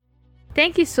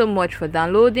Thank you so much for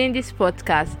downloading this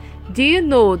podcast. Do you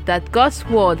know that God's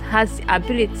Word has the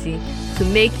ability to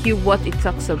make you what it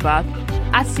talks about?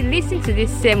 As you listen to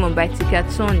this sermon by Tika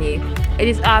Tony, it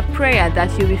is our prayer that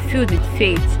you will be filled with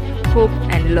faith, hope,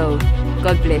 and love.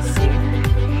 God bless you.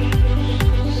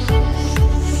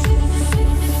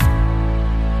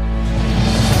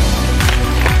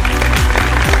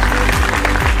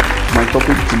 My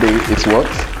topic today is what?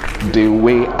 The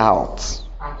way out.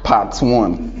 Part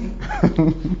 1.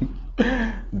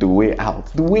 The way out.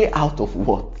 The way out of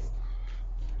what?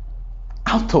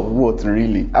 Out of what,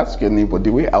 really? Ask your neighbor,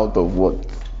 the way out of what?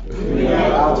 The way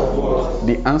out of what?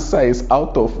 The answer is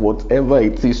out of whatever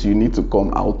it is you need to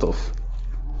come out of.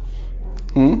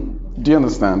 Do you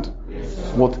understand? Yes.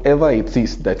 Whatever it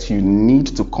is that you need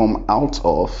to come out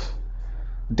of,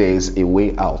 there is a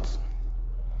way out.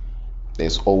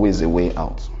 There's always a way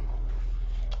out.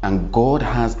 And God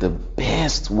has the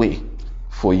best way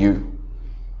for you.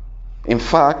 In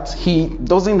fact, He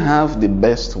doesn't have the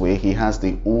best way, He has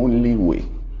the only way.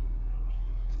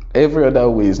 Every other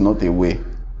way is not a way.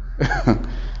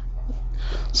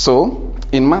 So,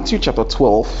 in Matthew chapter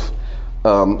 12,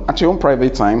 at your own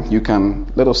private time, you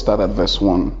can, let us start at verse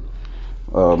 1.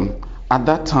 At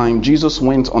that time, Jesus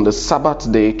went on the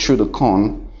Sabbath day through the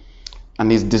corn,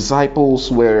 and His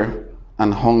disciples were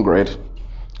an hungered,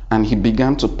 and He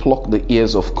began to pluck the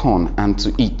ears of corn and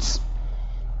to eat.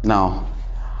 Now,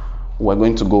 we're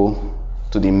going to go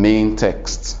to the main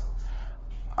text.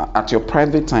 At your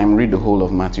private time, read the whole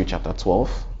of Matthew chapter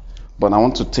 12, but I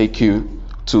want to take you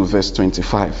to verse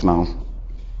 25 now.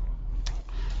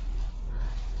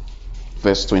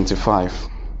 Verse 25.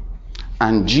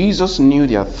 And Jesus knew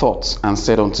their thoughts and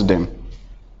said unto them,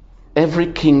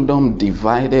 every kingdom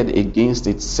divided against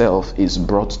itself is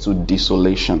brought to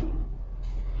desolation.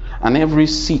 And every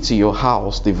city or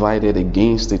house divided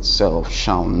against itself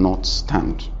shall not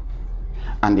stand.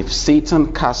 And if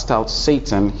Satan cast out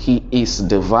Satan, he is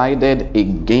divided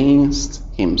against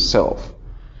himself.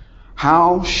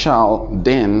 How shall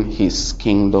then his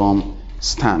kingdom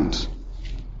stand?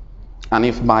 And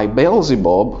if I by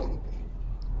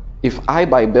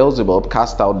Beelzebub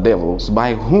cast out devils,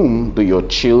 by whom do your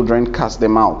children cast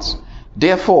them out?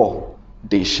 Therefore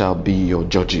they shall be your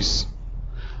judges.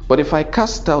 But if I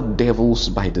cast out devils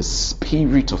by the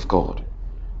Spirit of God,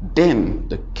 then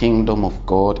the kingdom of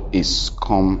God is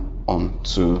come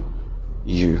unto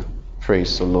you.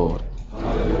 Praise the Lord.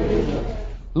 Hallelujah.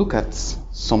 Look at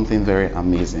something very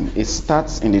amazing. It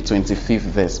starts in the 25th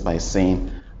verse by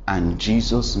saying, and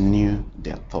Jesus knew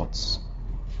their thoughts.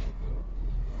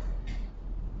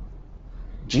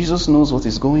 Jesus knows what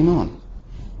is going on.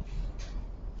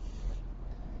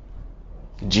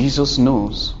 Jesus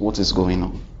knows what is going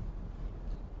on.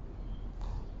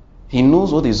 He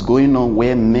knows what is going on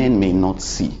where men may not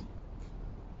see.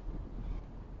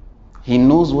 He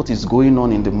knows what is going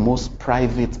on in the most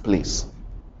private place.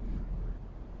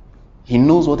 He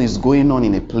knows what is going on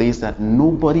in a place that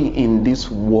nobody in this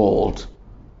world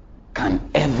can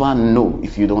ever know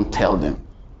if you don't tell them.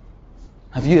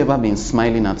 Have you ever been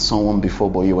smiling at someone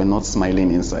before but you were not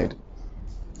smiling inside?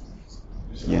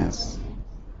 Yes.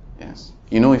 Yes.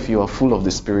 You know, if you are full of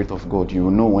the Spirit of God, you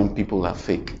will know when people are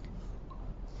fake.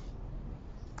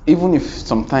 Even if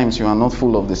sometimes you are not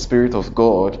full of the Spirit of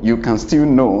God, you can still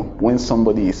know when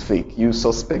somebody is fake. You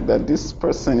suspect that this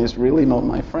person is really not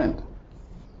my friend.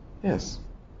 Yes.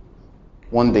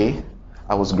 One day,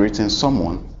 I was greeting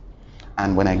someone,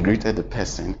 and when I greeted the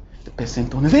person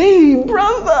told me, hey,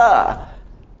 brother!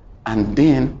 And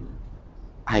then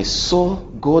I saw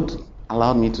God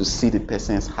allowed me to see the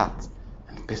person's heart.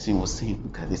 And the person was saying,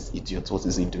 look at this idiot, what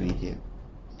is he doing here?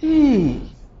 Hey!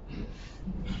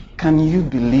 Can you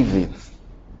believe it?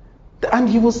 And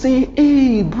he was saying,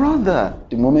 hey, brother.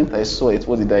 The moment I saw it,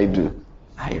 what did I do?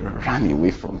 I ran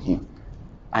away from him.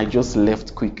 I just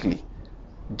left quickly.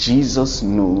 Jesus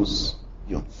knows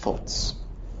your thoughts.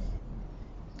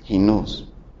 He knows.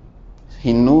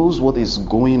 He knows what is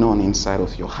going on inside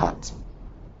of your heart.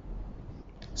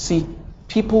 See,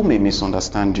 people may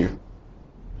misunderstand you.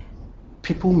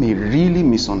 People may really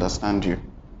misunderstand you.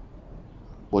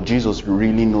 But Jesus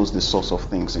really knows the source of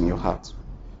things in your heart.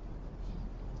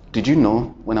 Did you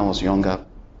know when I was younger,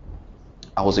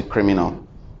 I was a criminal?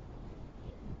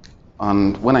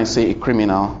 And when I say a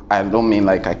criminal, I don't mean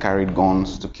like I carried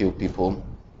guns to kill people.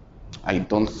 I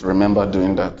don't remember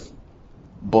doing that.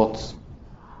 But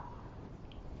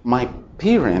my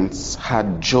parents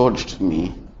had judged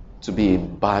me to be a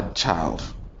bad child.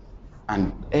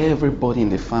 And everybody in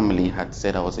the family had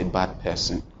said I was a bad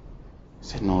person. I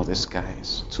said, no, this guy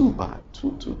is too bad,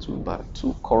 too bad,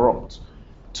 too corrupt,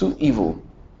 too evil.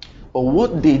 But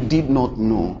what they did not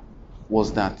know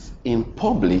was that in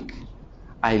public,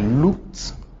 I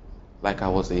looked like I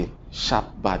was a sharp,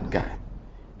 bad guy.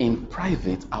 In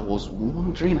private, I was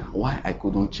wondering why I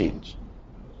couldn't change.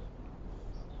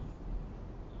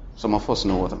 Some of us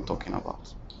know what I'm talking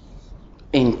about.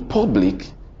 In public,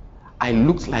 I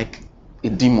looked like a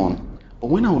demon. But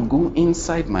when I would go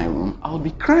inside my room, I would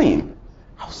be crying.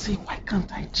 I would say, why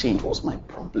can't I change? What's my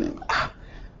problem?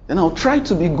 Then I'll try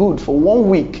to be good for 1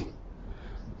 week.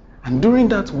 And during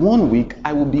that 1 week,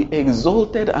 I will be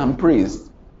exalted and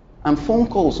praised. And phone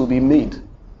calls will be made.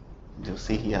 They'll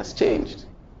say, he has changed.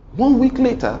 1 week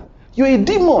later, you're a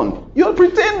demon. You're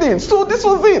pretending. So this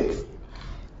was it.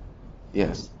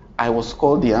 Yes, I was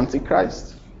called the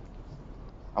Antichrist.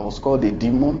 I was called a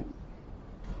demon.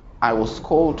 I was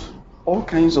called all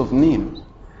kinds of names.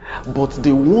 But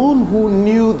the one who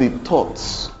knew the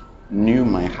thoughts knew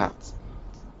my heart.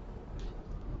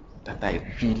 That I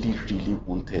really, really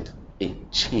wanted a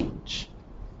change.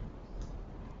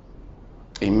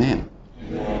 Amen.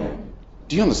 Amen.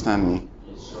 Do you understand me?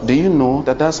 Do you know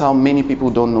that that's how many people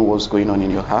don't know what's going on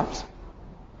in your heart?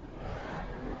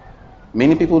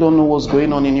 Many people don't know what's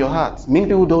going on in your heart. Many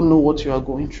people don't know what you are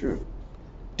going through.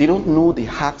 They don't know the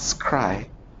heart's cry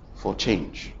for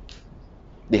change.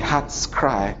 The heart's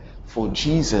cry for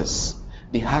Jesus.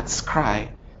 The heart's cry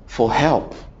for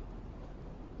help.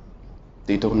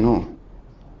 They don't know.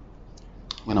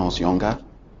 When I was younger,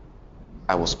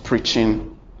 I was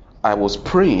praying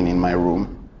in my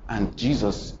room, and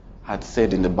Jesus had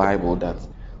said in the Bible that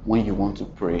when you want to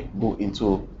pray, go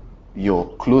into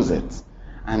your closet.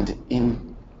 And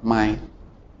in my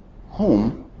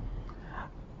home,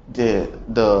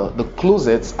 the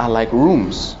closets are like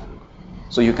rooms.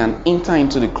 So you can enter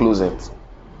into the closet.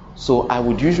 So I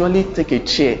would usually take a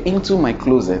chair into my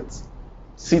closet,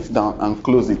 sit down and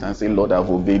close it and say, Lord, I've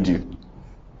obeyed you.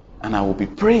 And I will be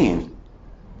praying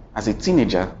as a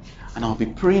teenager, and I'll be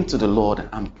praying to the Lord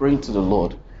and praying to the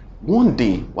Lord. One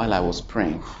day while I was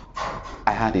praying,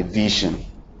 I had a vision.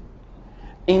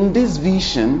 In this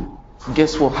vision,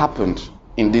 guess what happened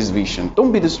in this vision?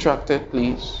 Don't be distracted,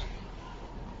 please.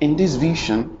 In this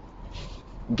vision,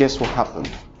 guess what happened?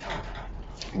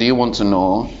 Do you want to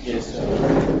know? Yes,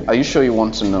 sir. Are you sure you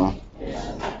want to know?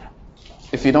 Yes.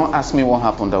 If you don't ask me what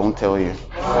happened, I won't tell you.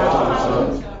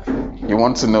 You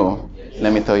want to know?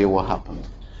 Let me tell you what happened.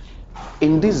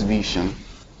 In this vision,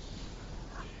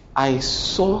 I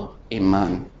saw a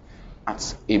man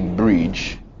at a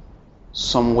bridge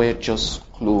somewhere just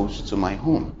close to my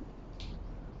home.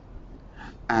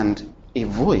 And a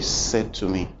voice said to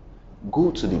me,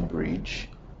 go to the bridge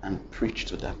and preach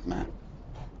to that man.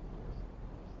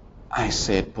 I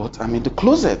said, but I'm in the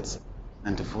closet.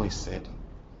 And the voice said,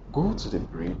 go to the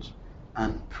bridge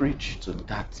and preach to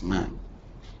that man.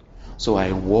 So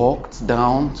I walked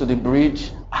down to the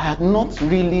bridge. I had not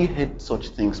really heard such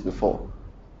things before.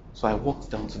 So I walked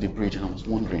down to the bridge and I was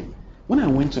wondering. When I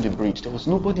went to the bridge, there was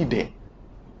nobody there.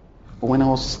 But when I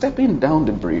was stepping down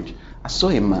the bridge, I saw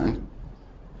a man.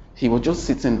 He was just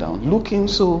sitting down, looking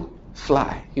so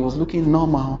fly. He was looking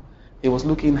normal. He was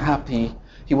looking happy.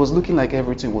 He was looking like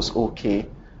everything was okay.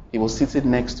 He was sitting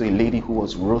next to a lady who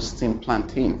was roasting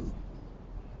plantain.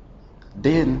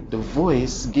 Then the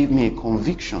voice gave me a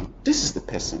conviction. This is the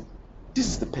person. This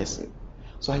is the person.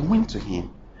 So I went to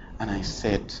him and I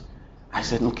said,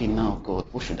 okay, now God,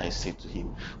 what should I say to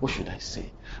him? What should I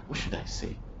say? What should I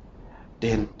say?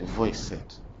 Then the voice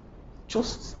said,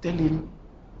 just tell him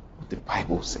what the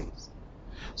Bible says.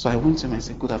 So I went to him and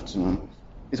said, good afternoon.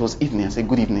 It was evening. I said,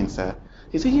 good evening, sir.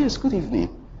 He said, yes, good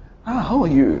evening. How are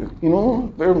you? You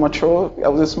know, very mature. I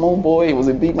was a small boy. He was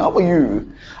a big man. How are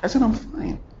you? I said, I'm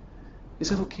fine. He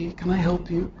said, okay, can I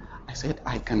help you? I said,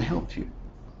 I can help you.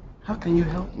 How can you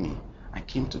help me? I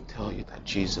came to tell you that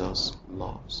Jesus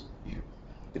loves you.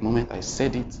 The moment I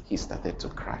said it, he started to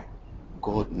cry.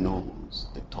 God knows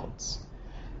the thoughts.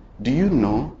 Do you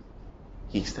know?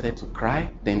 He started to cry.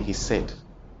 Then he said,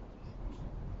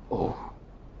 oh,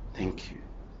 thank you.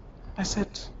 I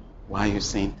said, why are you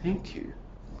saying thank you?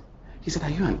 He said, are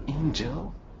you an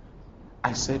angel?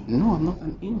 I said, no, I'm not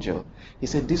an angel. He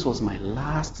said, this was my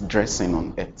last dressing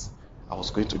on earth. I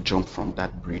was going to jump from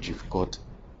that bridge if God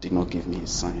did not give me a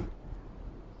sign.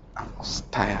 I was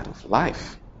tired of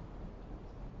life.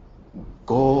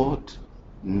 God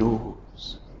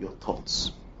knows your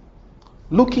thoughts.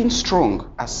 Looking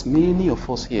strong, as many of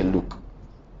us here look.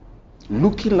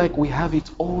 Looking like we have it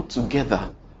all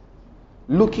together.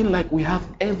 Looking like we have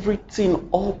everything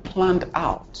all planned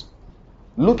out.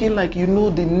 Looking like you know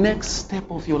the next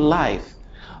step of your life.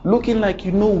 Looking like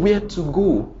you know where to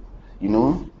go. You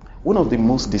know, One of the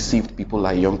most deceived people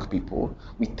are young people.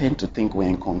 We tend to think we're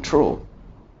in control.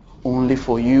 Only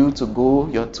for you to go,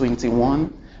 you're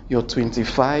 21, you're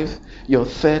 25, you're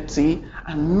 30,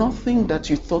 and nothing that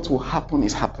you thought will happen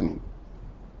is happening.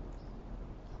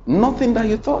 Nothing that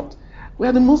you thought. We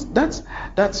are the most.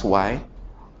 That's why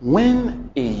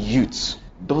when a youth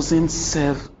doesn't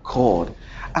serve God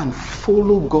and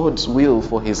follow God's will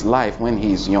for his life when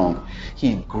he is young,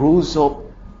 he grows up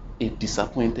a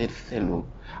disappointed fellow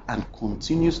and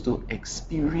continues to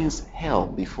experience hell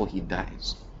before he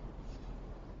dies.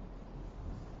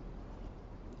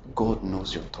 God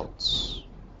knows your thoughts.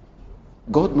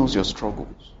 God knows your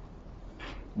struggles.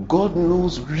 God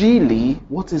knows really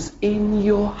what is in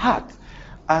your heart.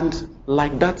 And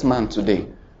like that man today,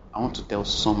 I want to tell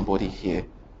somebody here,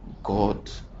 God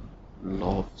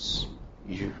loves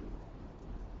you.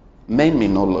 Men may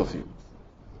not love you.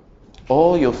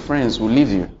 All your friends will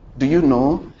leave you. Do you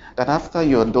know that after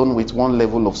you're done with one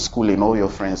level of schooling, all your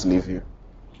friends leave you?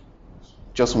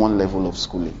 Just one level of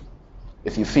schooling.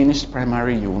 If you finish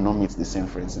primary, you will not meet the same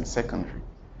friends in secondary.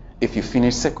 If you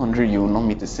finish secondary, you will not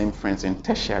meet the same friends in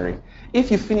tertiary.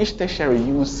 If you finish tertiary,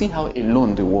 you will see how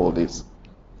alone the world is.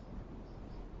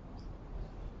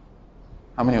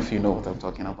 How many of you know what I'm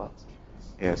talking about?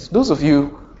 Yes. Those of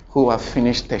you who have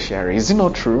finished tertiary, is it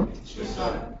not true? Yes,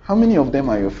 sir. How many of them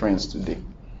are your friends today?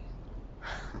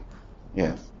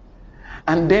 Yes.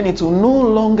 And then it will no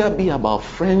longer be about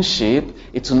friendship.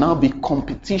 It will now be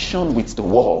competition with the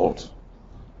world.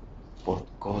 But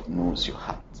God knows your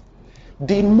heart.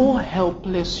 The more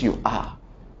helpless you are,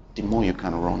 the more you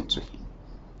can run to him.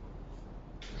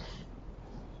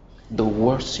 The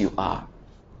worse you are,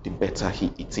 the better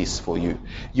it is for you.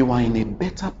 You are in a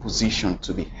better position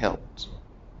to be helped.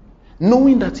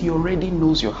 Knowing that he already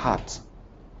knows your heart.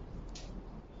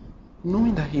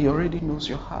 Knowing that he already knows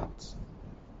your heart.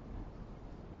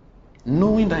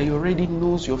 Knowing that he already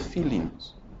knows your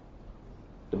feelings.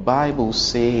 The Bible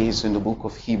says in the book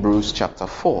of Hebrews chapter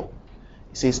 4,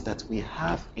 it says that we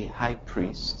have a high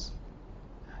priest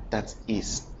that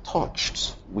is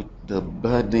touched with the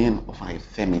burden of our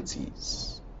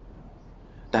infirmities.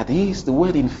 That is, the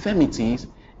word infirmities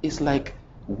is like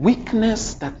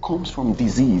weakness that comes from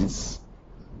disease.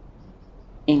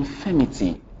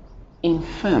 Infirmity.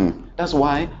 Infirm. That's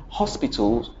why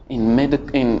hospitals in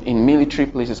military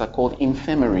places are called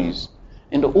infirmaries.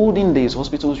 In the olden days,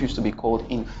 hospitals used to be called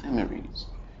infirmaries,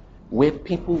 where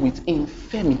people with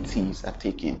infirmities are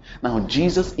taken. Now,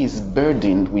 Jesus is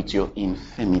burdened with your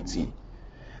infirmity.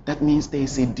 That means there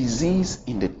is a disease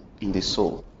in the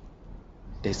soul.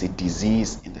 There's a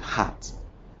disease in the heart.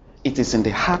 It is in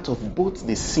the heart of both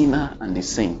the sinner and the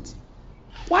saint.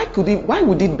 Why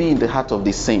would it be in the heart of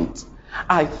the saint?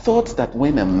 I thought that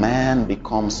when a man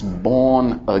becomes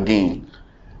born again,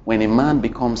 when a man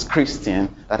becomes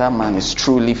Christian, that man is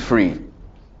truly free.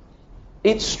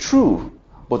 It's true,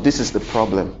 but this is the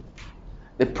problem.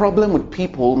 The problem with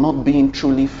people not being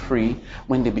truly free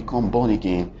when they become born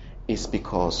again is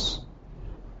because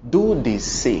though they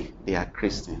say they are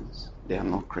Christians, they are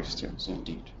not Christians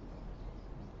indeed.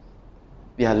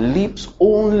 Their lips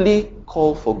only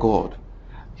call for God.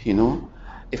 You know,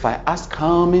 if I ask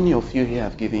how many of you here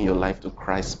have given your life to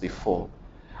Christ before,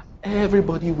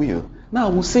 everybody will. Now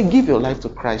we'll say give your life to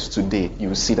Christ today. You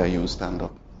will see that you will stand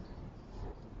up.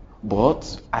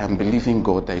 But I am believing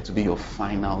God that it will be your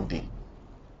final day.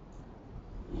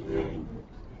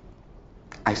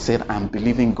 I said I'm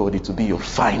believing God it will be your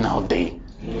final day.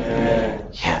 Yeah.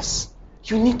 Yes.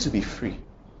 You need to be free.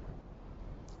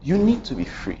 You need to be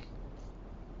free.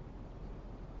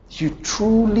 You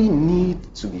truly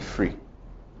need to be free.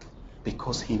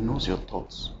 Because he knows your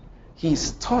thoughts. He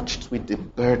is touched with the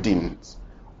burdens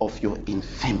of your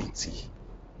infirmity.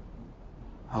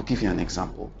 I'll give you an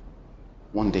example.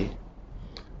 One day,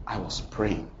 I was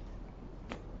praying.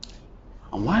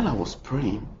 And while I was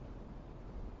praying,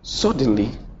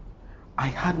 suddenly, I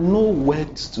had no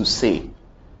words to say.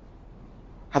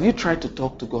 Have you tried to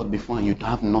talk to God before and you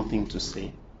have nothing to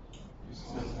say?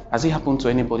 Has it happened to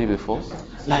anybody before?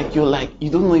 You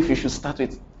don't know if you should start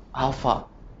with Alpha.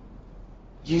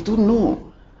 You don't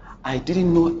know. I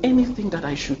didn't know anything that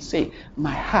I should say.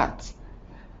 My heart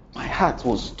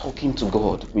was talking to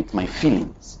God with my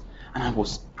feelings. And I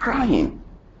was crying.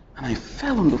 And I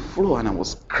fell on the floor and I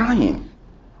was crying.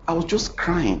 I was just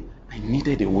crying. I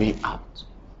needed a way out.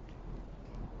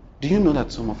 Do you know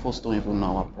that some of us don't even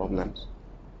know our problems?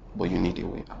 But you need a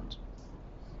way out.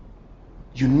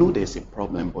 You know there's a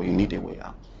problem, but you need a way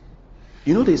out.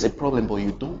 You know there's a problem, but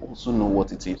you don't also know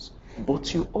what it is.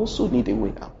 But you also need a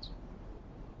way out.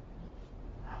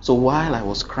 So while I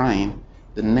was crying,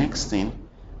 the next thing,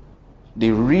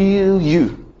 the real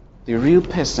you, the real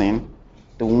person,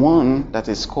 the one that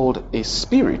is called a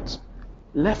spirit,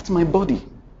 left my body.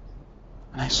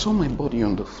 And I saw my body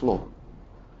on the floor.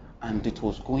 And it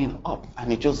was going up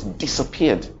and it just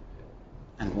disappeared.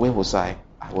 And where was I?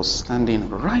 I was standing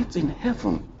right in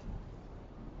heaven.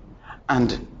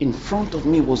 And in front of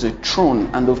me was a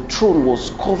throne, and the throne was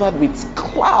covered with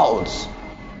clouds.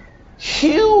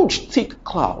 Huge, thick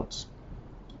clouds.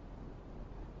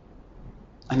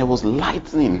 And there was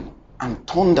lightning and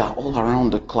thunder all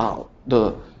around the cloud,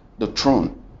 the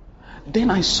throne. Then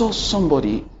I saw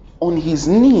somebody on his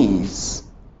knees,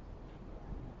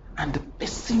 and the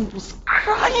person was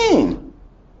crying.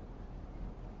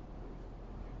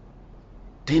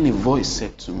 Then a voice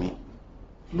said to me,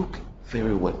 "Look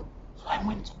very well." So I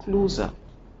went closer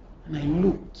and I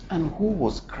looked, and who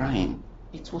was crying?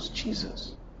 It was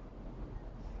Jesus.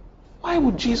 Why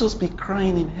would Jesus be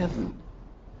crying in heaven?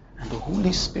 And the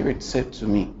Holy Spirit said to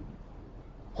me,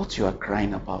 "What you are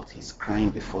crying about, he's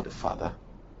crying before the Father.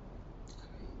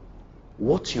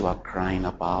 What you are crying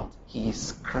about, he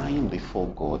is crying before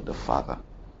God the Father."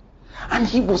 And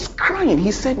he was crying.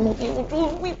 He said, "No, he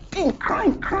was weeping,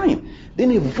 crying.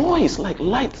 Then a voice like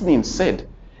lightning said,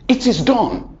 'It is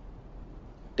done.'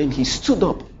 Then he stood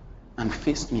up and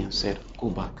faced me and said, 'Go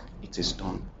back, it is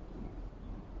done.'"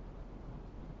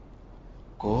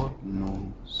 God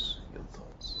knows your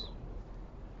thoughts.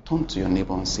 Turn to your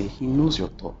neighbor and say, "He knows your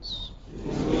thoughts."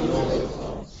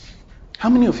 How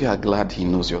many of you are glad he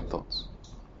knows your thoughts?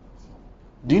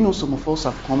 Do you know some of us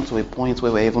have come to a point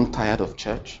where we're even tired of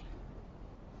church?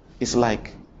 It's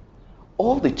like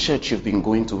all the church you've been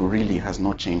going to really has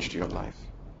not changed your life.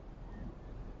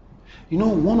 You know,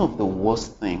 one of the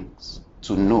worst things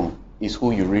to know is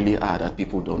who you really are that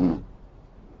people don't know.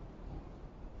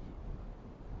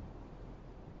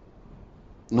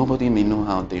 Nobody may know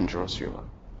how dangerous you are.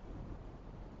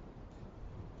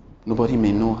 Nobody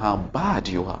may know how bad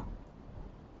you are.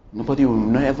 Nobody will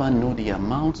never know the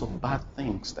amount of bad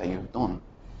things that you've done.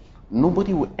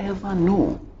 Nobody will ever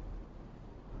know.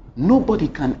 Nobody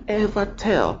can ever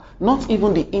tell. Not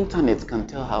even the internet can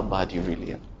tell how bad you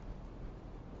really are.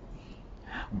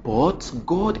 But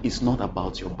God is not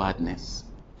about your badness.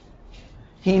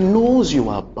 He knows you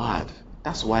are bad.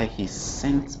 That's why he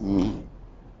sent me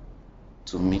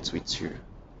to meet with you.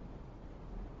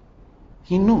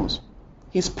 He knows.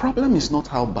 His problem is not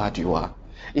how bad you are.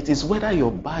 It is whether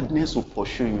your badness will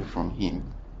pursue you from him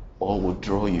or will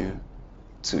draw you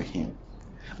to him.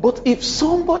 But if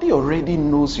somebody already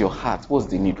knows your heart, what's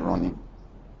the need running?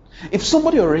 If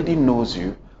somebody already knows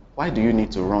you, why do you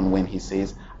need to run when he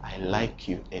says, "I like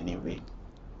you anyway"?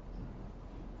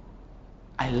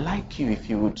 I like you if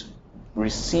you would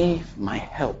receive my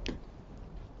help.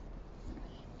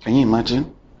 Can you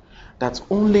imagine? That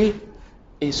only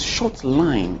a short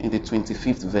line in the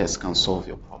 25th verse can solve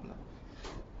your problem.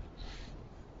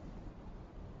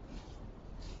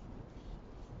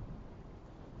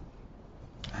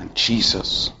 And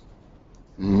Jesus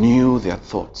knew their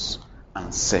thoughts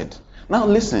and said, now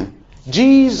listen,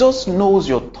 Jesus knows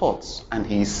your thoughts and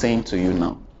he is saying to you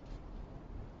now.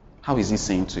 How is he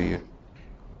saying to you?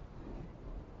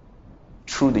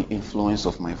 Through the influence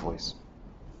of my voice.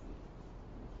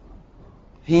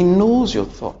 He knows your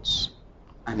thoughts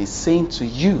and he's saying to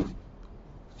you,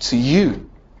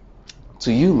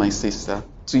 my sister,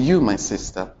 to you, my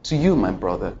sister, to you, my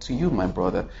brother, to you, my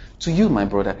brother, to you, my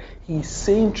brother. He's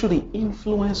saying through the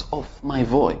influence of my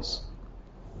voice.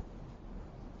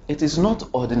 It is not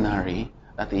ordinary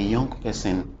that a young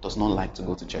person does not like to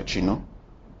go to church, you know?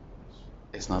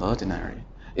 It's not ordinary.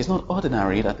 It's not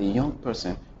ordinary that a young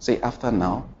person, say after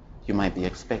now, you might be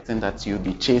expecting that you'll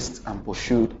be chased and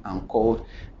pursued and called.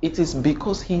 It is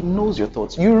because he knows your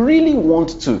thoughts. You really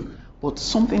want to, but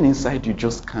something inside you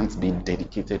just can't be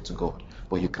dedicated to God.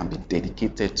 But you can be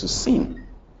dedicated to sin.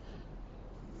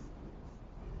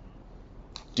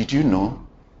 Did you know?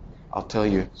 I'll tell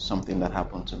you something that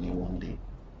happened to me one day.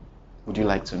 Would you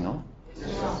like to know?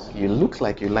 Yes. You look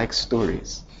like you like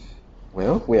stories.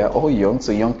 Well, we are all young,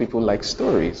 so young people like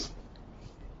stories.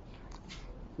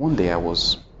 One day I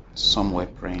was somewhere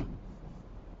praying.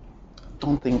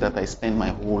 Don't think that I spend my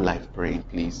whole life praying,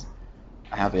 please.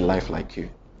 I have a life like you.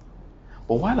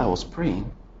 But while I was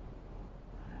praying,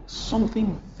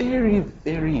 something very,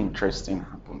 very interesting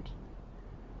happened.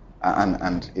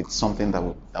 And it's something that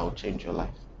will change your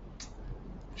life.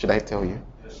 Should I tell you?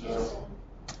 Yes.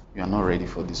 You are not ready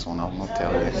for this one. I will not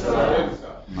tell you.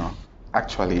 No.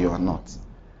 Actually, you are not.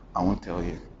 I won't tell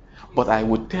you. But I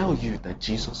will tell you that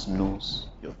Jesus knows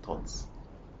your thoughts.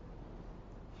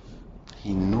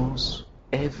 He knows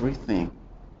everything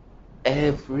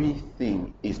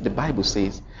Everything is, the Bible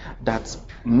says that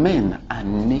men are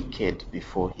naked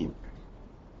before him.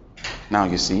 Now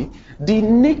you see, the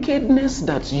nakedness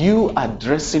that you are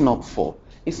dressing up for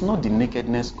is not the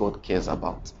nakedness God cares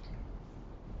about.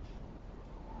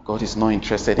 God is not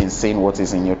interested in seeing what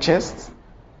is in your chest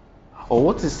or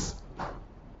what is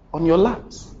on your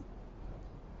laps.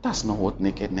 That's not what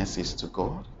nakedness is to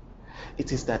God.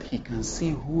 It is that he can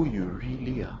see who you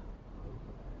really are.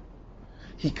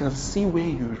 He can see where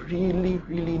you really,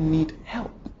 really need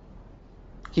help.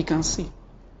 He can see.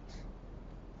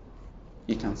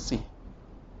 He can see.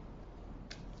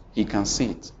 He can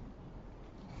see it.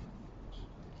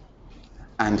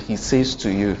 And he says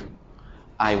to you,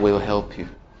 I will help you.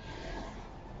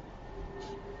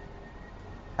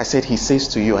 I said, he says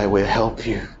to you, I will help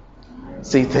you.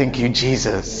 Say, thank you,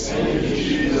 Jesus. Thank you,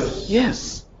 Jesus.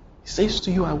 Yes. He says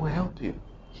to you, I will help you.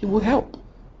 He will help.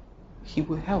 He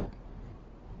will help.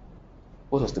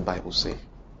 What does the Bible say?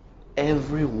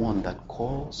 Everyone that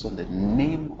calls on the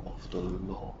name of the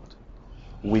Lord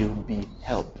will be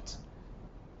helped,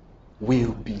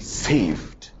 will be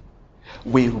saved,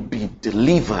 will be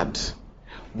delivered,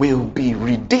 will be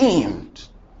redeemed.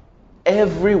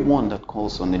 Everyone that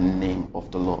calls on the name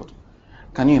of the Lord.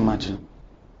 Can you imagine?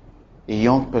 A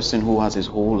young person who has his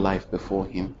whole life before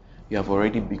him, you have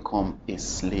already become a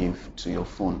slave to your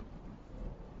phone.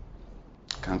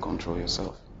 You can't control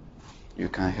yourself. You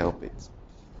can't help it.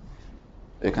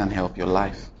 You can't help your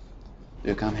life.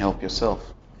 You can't help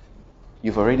yourself.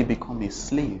 You've already become a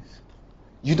slave.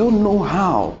 You don't know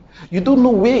how. You don't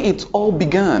know where it all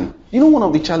began. You know, one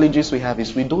of the challenges we have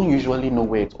is we don't usually know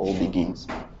where it all begins.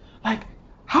 Like,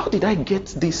 how did I get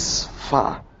this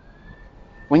far?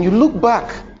 When you look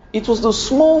back, it was the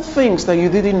small things that you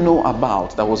didn't know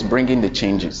about that was bringing the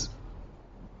changes.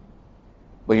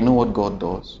 But you know what God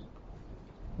does?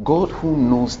 God, who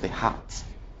knows the heart,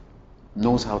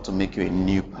 knows how to make you a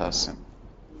new person.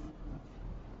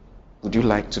 Would you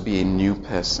like to be a new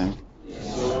person?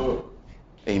 Yes, sir.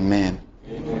 Amen.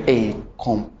 Amen. A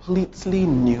completely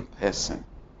new person.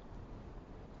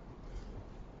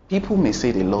 People may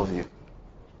say they love you.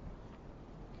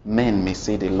 Men may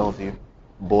say they love you.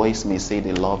 Boys may say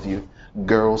they love you.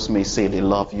 Girls may say they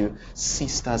love you.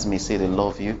 Sisters may say they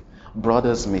love you.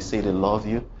 Brothers may say they love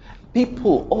you.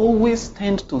 People always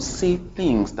tend to say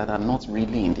things that are not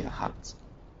really in their hearts.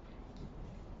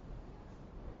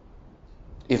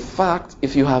 In fact,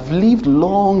 if you have lived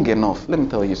long enough, let me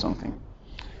tell you something.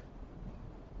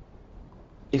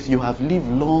 If you have lived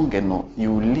long enough,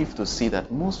 you will live to see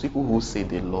that most people who say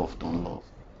they love don't love.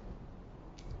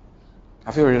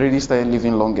 Have you already started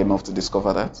living long enough to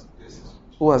discover that? Yes.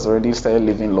 Who has already started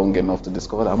living long enough to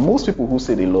discover that most people who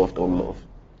say they love don't love?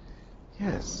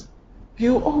 Yes.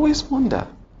 You always wonder,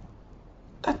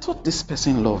 I thought this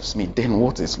person loves me, then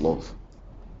what is love?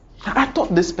 I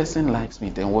thought this person likes me,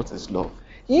 then what is love?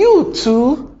 You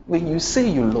too, when you say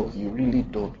you love, you really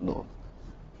don't love.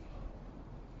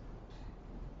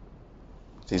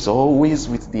 It is always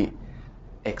with the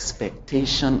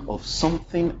expectation of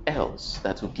something else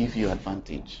that will give you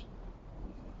advantage.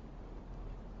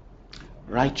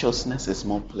 Righteousness is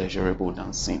more pleasurable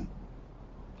than sin.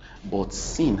 But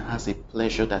sin has a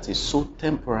pleasure that is so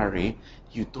temporary,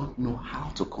 you don't know how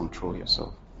to control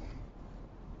yourself.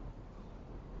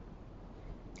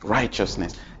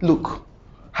 Righteousness. Look,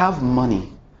 have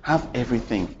money, have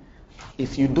everything.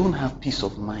 If you don't have peace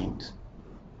of mind,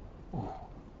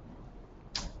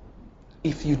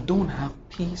 if you don't have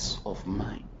peace of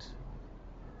mind,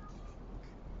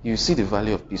 you see the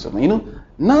value of peace of mind. You know,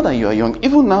 now that you are young,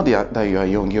 even now that you are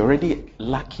young, you're already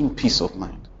lacking peace of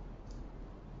mind.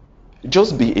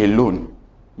 Just be alone.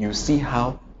 You see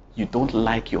how you don't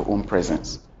like your own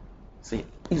presence. Say,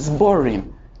 it's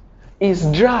boring. It's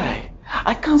dry.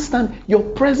 I can't stand. Your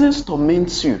presence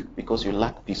torments you because you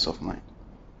lack peace of mind.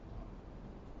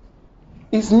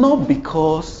 It's not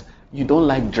because you don't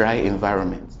like dry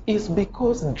environments. It's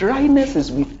because dryness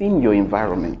is within your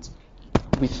environment,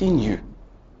 within you.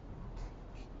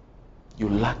 You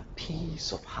lack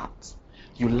peace of heart.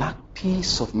 You lack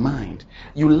peace of mind.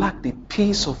 You lack the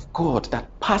peace of God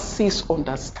that passes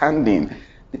understanding.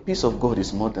 The peace of God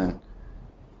is more than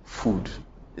food.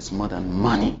 It's more than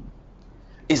money.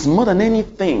 It's more than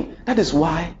anything. That is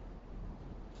why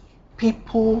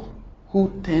people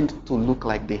who tend to look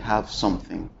like they have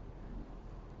something,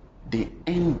 they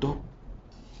end up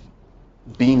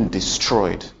being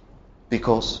destroyed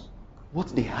because what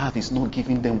they have is not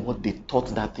giving them what they thought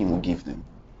that thing would give them.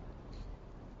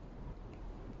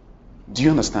 Do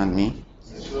you understand me?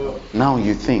 Yes, sir. Now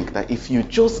you think that if you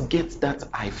just get that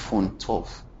iPhone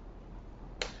 12,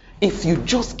 If you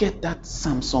just get that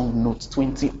Samsung Note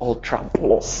 20 Ultra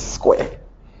Plus Square,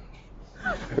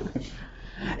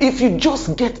 if you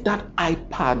just get that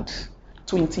iPad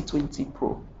 2020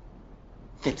 Pro,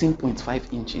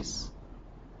 13.5 inches,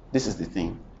 this is the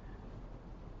thing.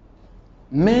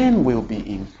 Men will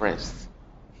be impressed,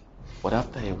 but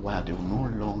after a while, they will no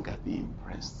longer be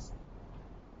impressed.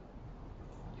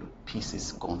 Your peace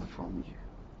is gone from you.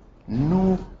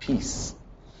 No peace.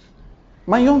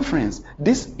 My young friends,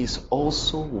 this is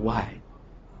also why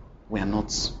we are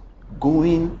not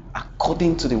going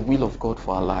according to the will of God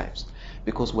for our lives,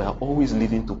 because we are always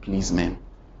living to please men.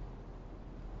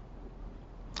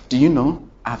 Do you know,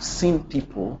 I've seen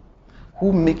people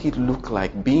who make it look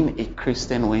like being a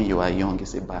Christian when you are young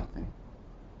is a bad thing.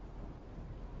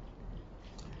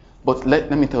 But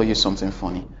let me tell you something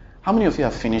funny. How many of you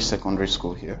have finished secondary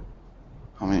school here?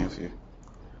 How many of you?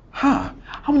 How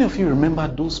many of you remember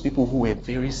those people who were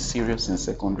very serious in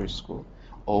secondary school?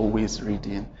 Always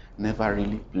reading, never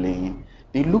really playing.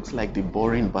 They looked like the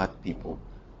boring bad people.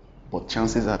 But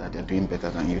chances are that they're doing better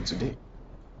than you today.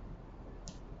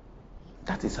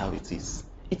 That is how it is.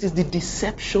 It is the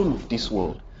deception of this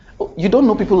world. Oh, you don't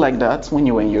know people like that when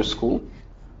you were in your school?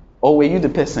 Or were you the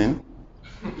person?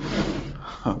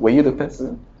 Were you the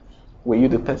person? Were you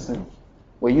the person?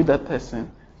 Were you that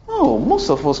person? No, most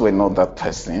of us were not that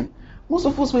person. Most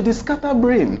of us were the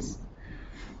scatterbrains.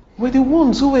 We're the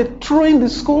ones who were throwing the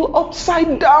school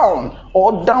upside down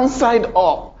or downside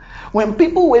up. When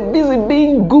people were busy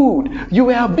being good, you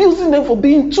were abusing them for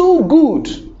being too good.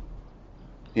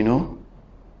 You know?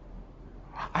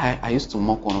 I used to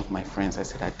mock one of my friends. I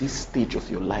said, at this stage of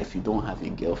your life, you don't have a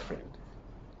girlfriend.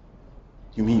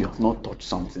 You mean you have not touched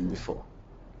something before?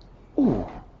 Oh,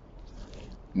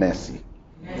 mercy.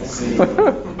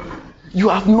 You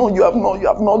have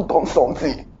not done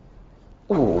something.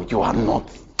 Oh, you are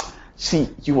not. See,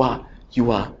 you are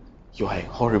a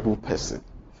horrible person.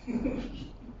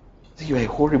 You are a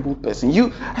horrible person.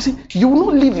 You will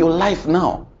not live your life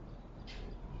now.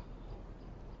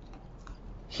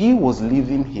 He was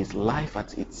living his life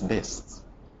at its best,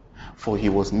 for he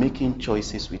was making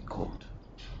choices with God.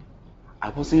 I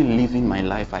wasn't living my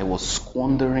life, I was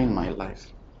squandering my life.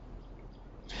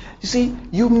 You see,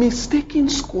 you're mistaking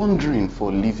squandering for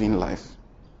living life.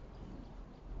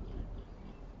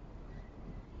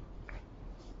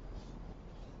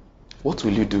 What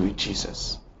will you do with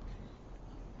Jesus?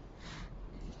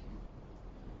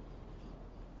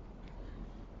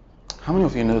 How many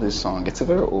of you know this song? It's a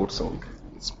very old song,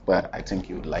 but I think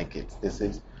you would like it. This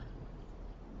is,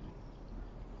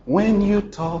 when you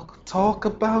talk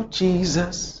about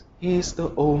Jesus, he's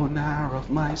the owner of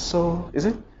my soul. Is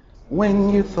it? When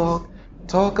you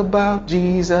talk about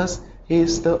Jesus,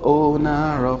 he's the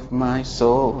owner of my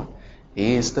soul.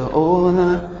 He's the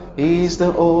owner, he's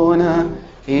the owner,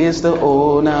 he's the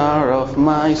owner of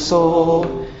my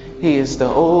soul. He's the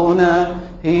owner,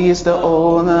 he's the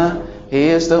owner,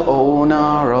 he's the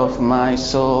owner of my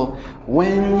soul.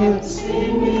 When you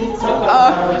see me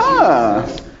talk,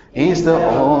 he's the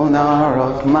owner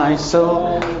of my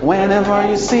soul. Whenever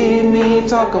you see me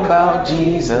talk about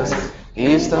Jesus,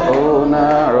 he's the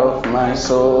owner of my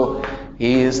soul.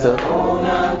 He is the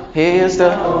owner, he is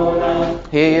the owner,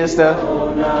 he is the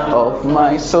owner of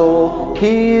my soul.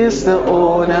 He is the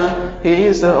owner, he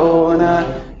is the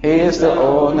owner, he is the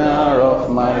owner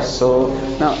of my soul.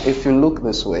 Now, if you look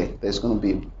this way, there's going to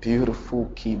be a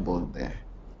beautiful keyboard there.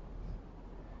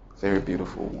 Very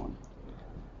beautiful one.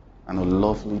 And a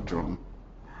lovely drum.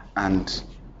 And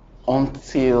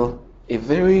until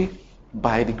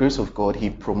by the grace of God, he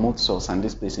promotes us, and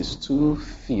this place is too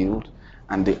filled,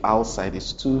 and the outside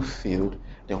is too filled,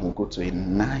 then we'll go to a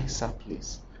nicer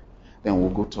place. Then we'll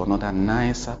go to another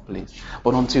nicer place.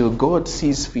 But until God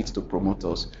sees fit to promote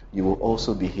us, you will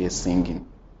also be here singing.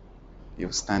 You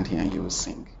will stand here and you will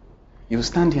sing. You will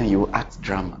stand here and you will act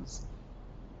dramas.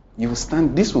 You will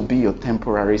stand, this will be your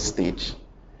temporary stage.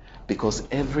 Because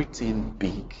everything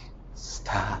big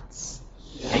starts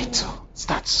little,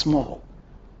 starts small.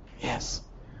 Yes.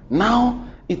 Now,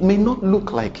 it may not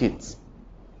look like it.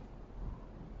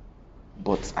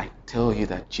 But I tell you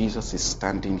that Jesus is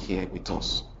standing here with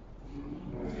us.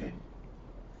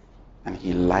 And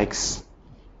he likes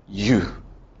you.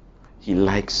 He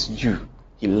likes you.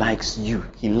 He likes you.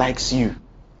 He likes you.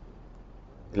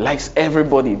 He likes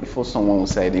everybody. Before someone will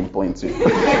say I didn't point to it.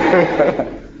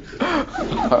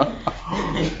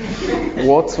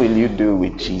 What will you do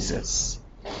with Jesus?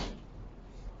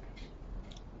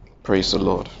 Praise the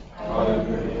Lord.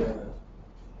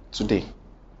 Today,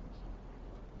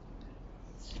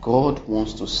 God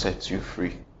wants to set you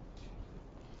free.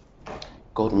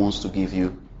 God wants to give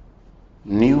you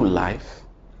new life,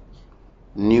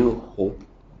 new hope,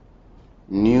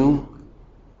 new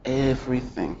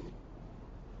everything.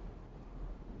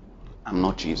 I'm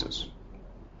not Jesus.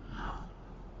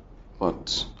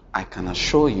 But I can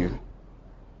assure you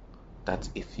that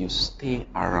if you stay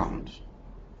around,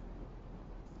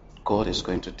 God is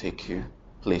going to take you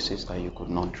places that you could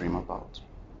not dream about.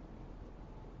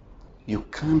 You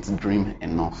can't dream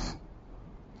enough.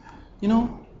 You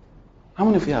know, how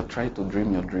many of you have tried to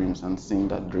dream your dreams and seen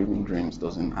that dreaming dreams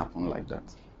doesn't happen like that?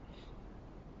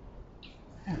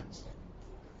 Yes.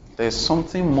 There's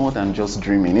something more than just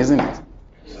dreaming, isn't it?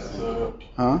 Yes, sir.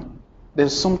 Huh?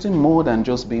 There's something more than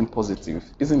just being positive,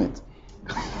 isn't it?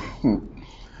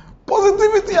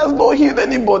 Positivity has not healed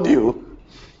anybody.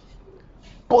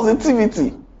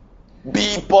 Positivity.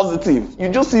 Be positive. You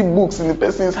just see books in the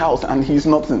person's house and he's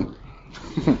nothing.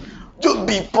 Just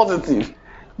be positive.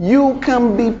 You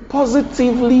can be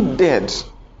positively dead.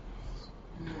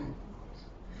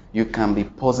 You can be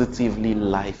positively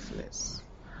lifeless,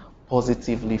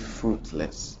 positively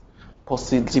fruitless,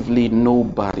 positively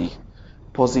nobody,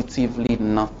 positively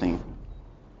nothing.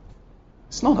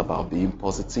 It's not about being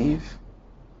positive.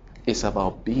 It's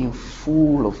about being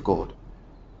full of God.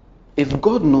 If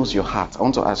God knows your heart, I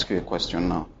want to ask you a question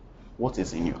now. What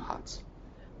is in your heart?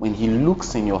 When he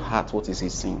looks in your heart, what is he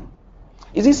seeing?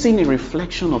 Is he seeing a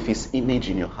reflection of his image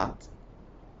in your heart?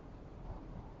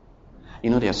 You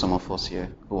know, there are some of us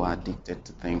here who are addicted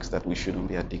to things that we shouldn't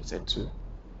be addicted to.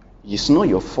 It's not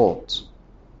your fault.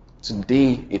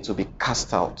 Today, it will be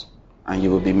cast out and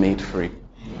you will be made free.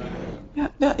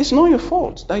 Yeah, it's not your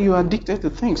fault that you are addicted to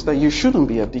things that you shouldn't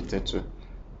be addicted to.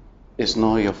 It's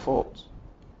not your fault.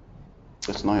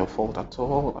 It's not your fault at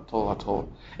all, at all, at all.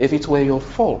 If it were your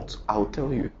fault, I'll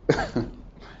tell you.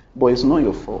 But it's not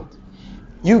your fault.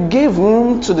 You gave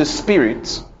room to the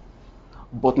Spirit,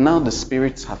 but now the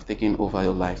spirits have taken over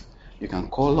your life. You can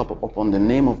call upon the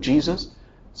name of Jesus.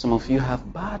 Some of you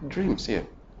have bad dreams here.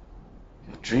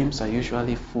 Your dreams are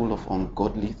usually full of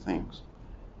ungodly things.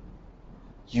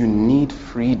 You need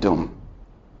freedom.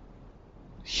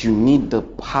 You need the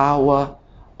power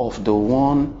of the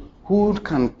one who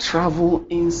can travel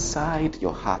inside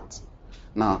your heart.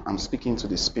 Now, I'm speaking to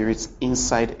the spirits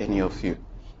inside any of you.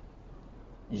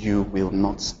 You will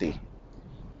not stay.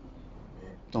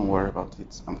 Don't worry about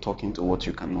it. I'm talking to what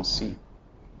you cannot see.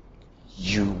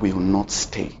 You will not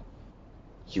stay.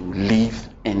 You leave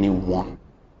anyone.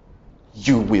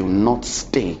 You will not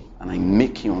stay, and I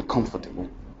make you uncomfortable.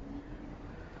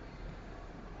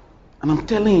 And I'm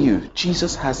telling you,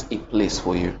 Jesus has a place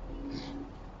for you.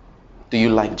 Do you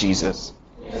like Jesus?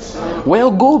 Yes, sir.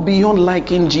 Well, go beyond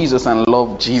liking Jesus and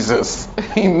love Jesus.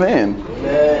 Amen.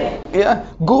 Amen. Yeah,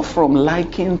 go from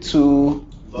liking to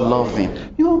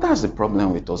loving. You know, that's the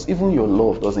problem with us. Even your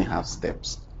love doesn't have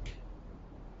steps.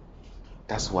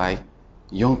 That's why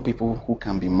young people who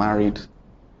can be married,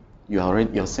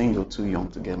 you're saying you're too young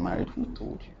to get married. Who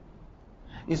told you?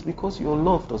 It's because your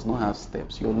love does not have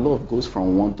steps. Your love goes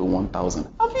from 1 to 1,000.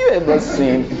 Have you ever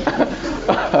seen?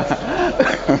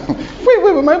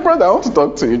 wait, my brother, I want to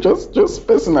talk to you, just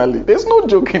personally. There's no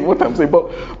joke in what I'm saying,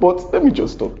 but let me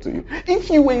just talk to you. If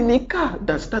you were in a car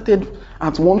that started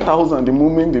at 1,000 the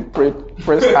moment they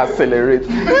press accelerate,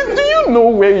 do you know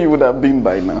where you would have been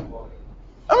by now?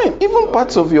 I mean, even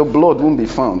parts of your blood won't be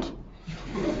found.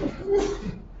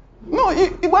 No,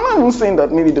 we're not even saying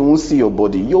that maybe they won't see your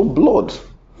body. Your blood,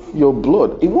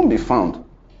 it won't be found.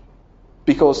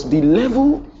 Because the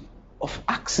level of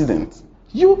accident,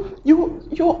 you're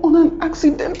on an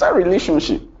accidental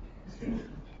relationship.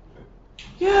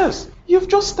 Yes, you've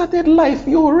just started life.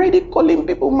 You're already calling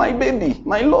people my baby,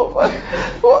 my love.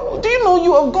 Well, do you know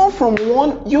you have gone from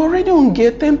 1, you're already on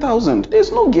gear 10,000.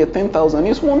 There's no gear 10,000,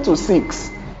 it's 1 to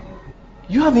 6.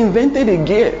 You have invented a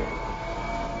gear.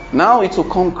 Now it will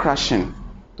come crashing.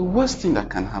 The worst thing that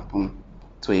can happen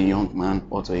to a young man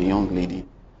or to a young lady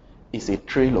is a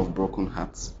trail of broken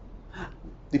hearts.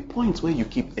 The point where you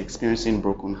keep experiencing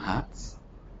broken hearts,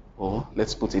 or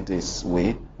let's put it this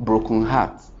way, broken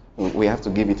hearts, we have to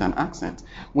give it an accent.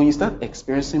 When you start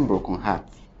experiencing broken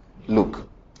hearts, look,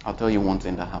 I'll tell you one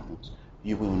thing that happens.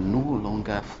 You will no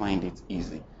longer find it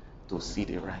easy to see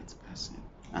the right person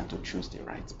and to choose the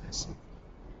right person.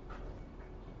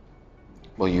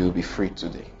 But you will be free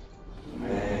today.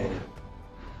 Amen.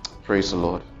 Praise the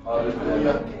Lord.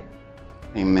 Hallelujah.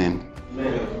 Amen.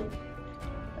 Amen.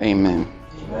 Amen.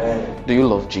 Amen. Do you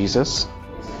love Jesus?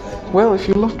 Well, if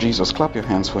you love Jesus, clap your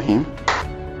hands for him.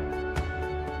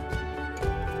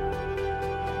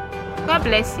 God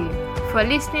bless you for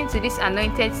listening to this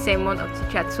anointed sermon of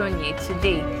Teacher Tony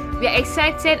today. We are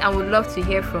excited and would love to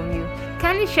hear from you.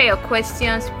 Kindly share your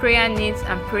questions, prayer needs,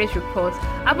 and praise reports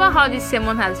about how this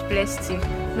sermon has blessed you,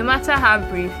 no matter how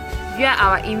brief, via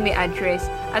our email address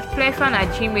at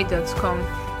plefan@gmail.com.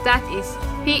 That is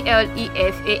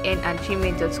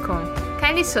plefan@gmail.com.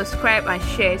 Kindly subscribe and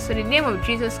share so the name of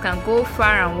Jesus can go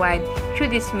far and wide through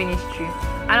this ministry.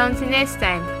 And until next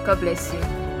time, God bless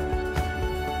you.